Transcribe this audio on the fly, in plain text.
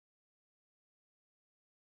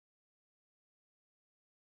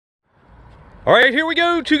All right, here we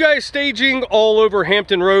go. Two guys staging all over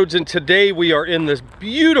Hampton Roads, and today we are in this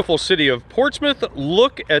beautiful city of Portsmouth.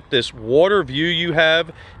 Look at this water view you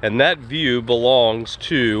have, and that view belongs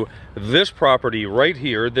to this property right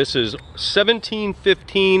here. This is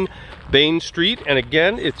 1715 Bain Street, and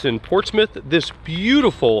again, it's in Portsmouth. This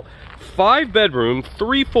beautiful 5-bedroom,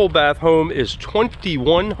 3 full bath home is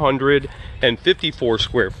 2,154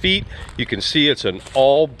 square feet. You can see it's an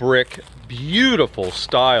all brick, beautiful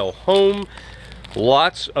style home.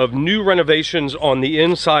 Lots of new renovations on the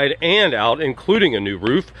inside and out, including a new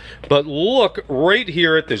roof. But look right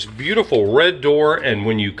here at this beautiful red door, and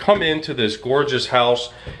when you come into this gorgeous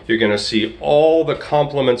house, you're gonna see all the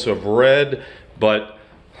complements of red. But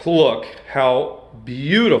look how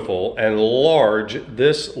beautiful and large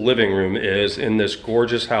this living room is in this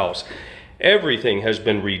gorgeous house. Everything has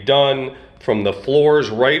been redone from the floors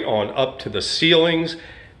right on up to the ceilings,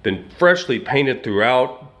 been freshly painted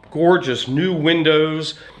throughout. Gorgeous new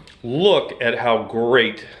windows. Look at how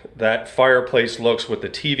great that fireplace looks with the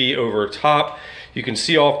TV over top. You can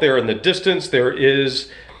see off there in the distance there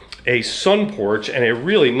is a sun porch, and a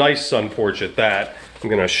really nice sun porch at that. I'm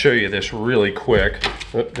going to show you this really quick.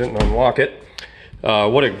 Oh, didn't unlock it.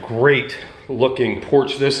 What a great looking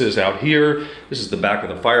porch this is out here. This is the back of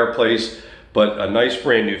the fireplace. But a nice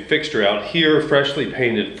brand new fixture out here, freshly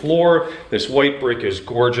painted floor. This white brick is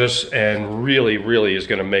gorgeous and really is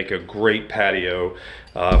gonna make a great patio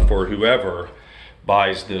for whoever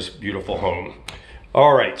buys this beautiful home.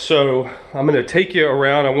 All right, so I'm gonna take you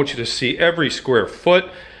around. I want you to see every square foot.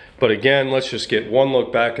 But again, let's just get one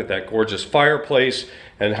look back at that gorgeous fireplace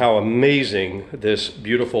and how amazing this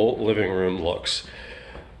beautiful living room looks.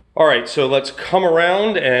 All right, so let's come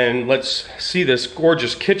around and let's see this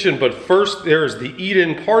gorgeous kitchen. But first, there's the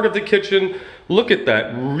eat-in part of the kitchen. Look at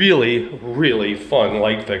that really fun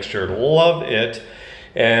light fixture. Love it.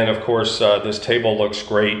 And of course, this table looks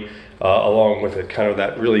great along with it, kind of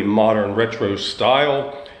that really modern retro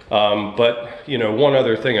style. But you know, one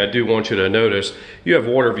other thing I do want you to notice, you have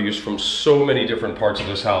water views from so many different parts of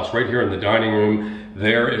this house. Right here in the dining room,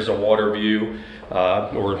 there is a water view.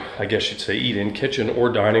 Or I guess you'd say eat-in kitchen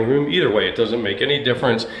or dining room. Either way, it doesn't make any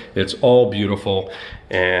difference. It's all beautiful,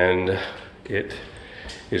 and it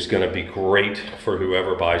is gonna be great for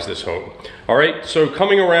whoever buys this home. All right, so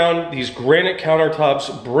coming around, these granite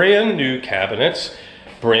countertops, brand new cabinets,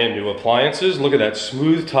 brand new appliances. Look at that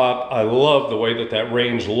smooth top. I love the way that that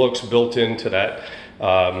range looks built into that,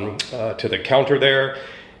 to the counter there.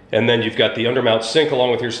 And then you've got the undermount sink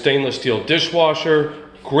along with your stainless steel dishwasher.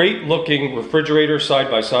 Great looking refrigerator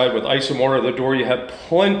side by side with ice and water at the door. You have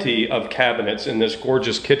plenty of cabinets in this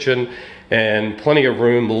gorgeous kitchen and plenty of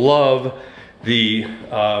room. Love the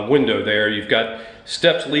window there. You've got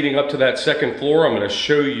steps leading up to that second floor. I'm going to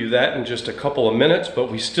show you that in just a couple of minutes,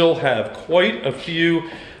 but we still have quite a few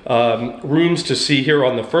rooms to see here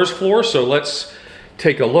on the first floor. So let's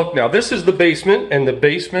take a look. Now this is the basement, and the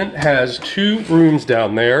basement has 2 rooms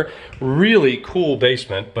down there. Really cool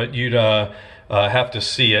basement, but you'd have to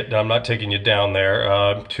see it. I'm not taking you down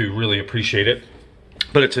there to really appreciate it,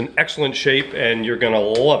 but it's in excellent shape and you're gonna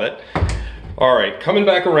love it. All right, coming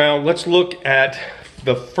back around, let's look at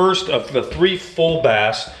the first of the 3 full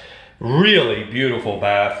baths. Really beautiful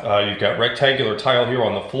bath. You've got rectangular tile here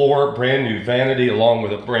on the floor, brand new vanity along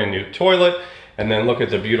with a brand new toilet, and then look at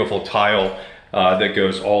the beautiful tile that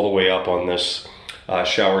goes all the way up on this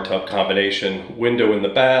shower tub combination. Window in the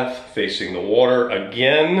bath facing the water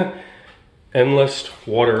again. Endless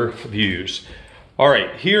water views. All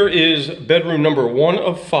right, here is bedroom number 1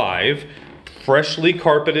 of 5. Freshly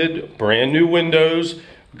carpeted, brand new windows,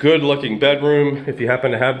 good looking bedroom. If you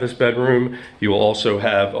happen to have this bedroom, you will also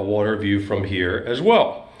have a water view from here as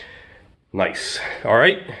well. Nice. All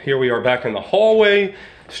right, here we are back in the hallway.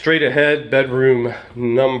 Straight ahead, bedroom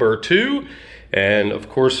number 2. And of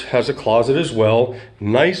course has a closet as well.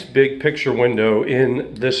 Nice big picture window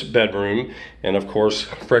in this bedroom. And of course,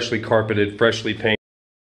 freshly carpeted, freshly painted.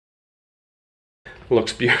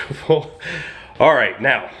 Looks beautiful. All right,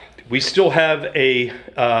 now we still have a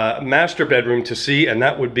master bedroom to see, and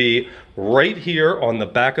that would be right here on the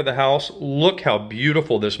back of the house. Look how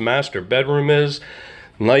beautiful this master bedroom is.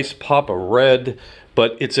 Nice pop of red,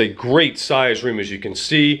 but it's a great size room, as you can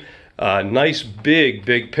see. Nice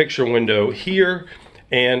big picture window here,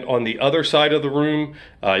 and on the other side of the room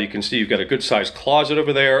you can see you've got a good sized closet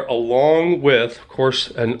over there, along with of course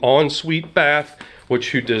an ensuite bath, which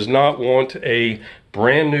who does not want a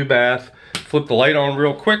brand new bath. Flip the light on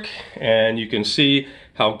real quick and you can see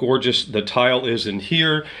how gorgeous the tile is in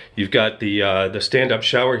here. You've got the stand-up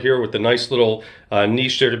shower here with the nice little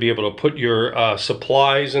niche there to be able to put your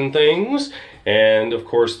supplies and things. And of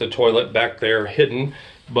course the toilet back there hidden,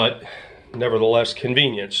 but nevertheless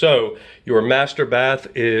convenient. So your master bath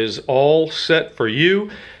is all set for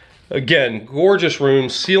you. Again, gorgeous room,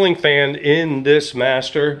 ceiling fan in this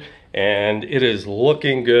master, and it is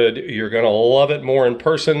looking good. You're gonna love it more in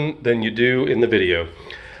person than you do in the video.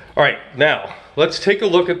 All right, now let's take a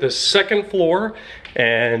look at the second floor,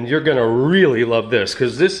 and you're gonna really love this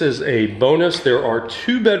because this is a bonus. There are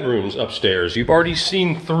 2 bedrooms upstairs. You've already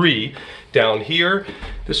seen 3 down here.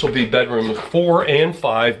 This will be bedrooms 4 and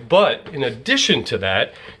 5, but in addition to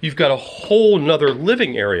that, you've got a whole nother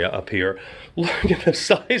living area up here. Look at the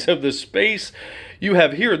size of the space you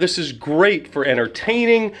have here. This is great for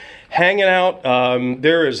entertaining, hanging out.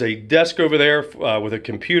 There is a desk over there with a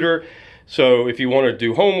computer. So if you want to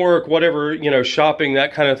do homework, whatever, you know, shopping,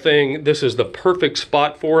 that kind of thing, this is the perfect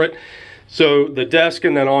spot for it. So the desk,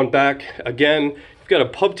 and then on back, again, you've got a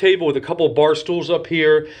pub table with a couple of bar stools up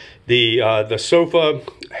here. The sofa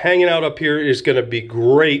hanging out up here is going to be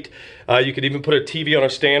great. You could even put a TV on a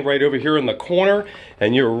stand right over here in the corner,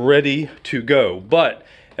 and you're ready to go. But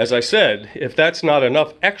as I said, if that's not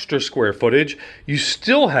enough extra square footage, you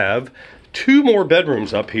still have 2 more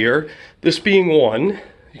bedrooms up here. This being one.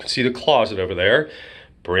 You can see the closet over there.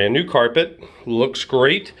 Brand new carpet, looks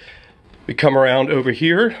great. We come around over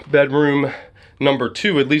here, bedroom number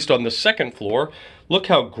 2, at least on the second floor. Look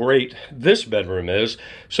how great this bedroom is.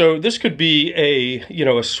 So this could be a, you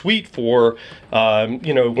know, a suite for,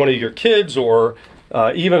 you know, one of your kids, or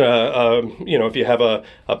even you know, if you have a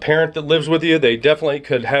parent that lives with you, they definitely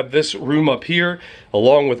could have this room up here,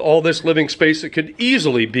 along with all this living space. It could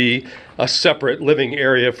easily be a separate living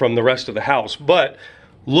area from the rest of the house. But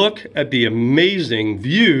look at the amazing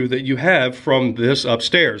view that you have from this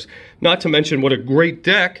upstairs. Not to mention what a great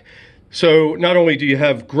deck. So not only do you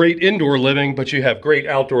have great indoor living, but you have great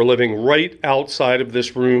outdoor living right outside of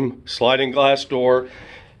this room, sliding glass door.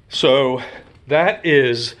 So that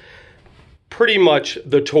is pretty much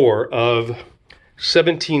the tour of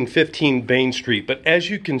 1715 Bain Street. But as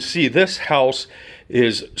you can see, this house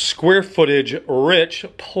is square footage rich,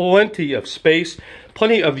 plenty of space,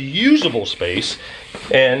 plenty of usable space.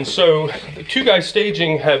 And so the 2 guys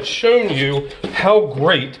staging have shown you how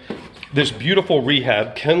great this beautiful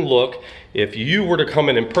rehab can look if you were to come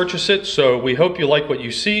in and purchase it. So we hope you like what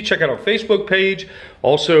you see. Check out our Facebook page.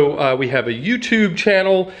 Also, we have a YouTube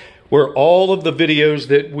channel where all of the videos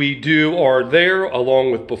that we do are there,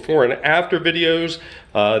 along with before and after videos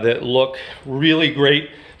that look really great.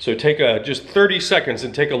 So take just 30 seconds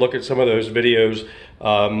and take a look at some of those videos.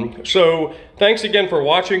 So thanks again for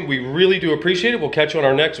watching. We really do appreciate it. We'll catch you on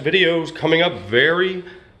our next videos coming up very,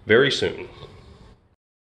 very soon.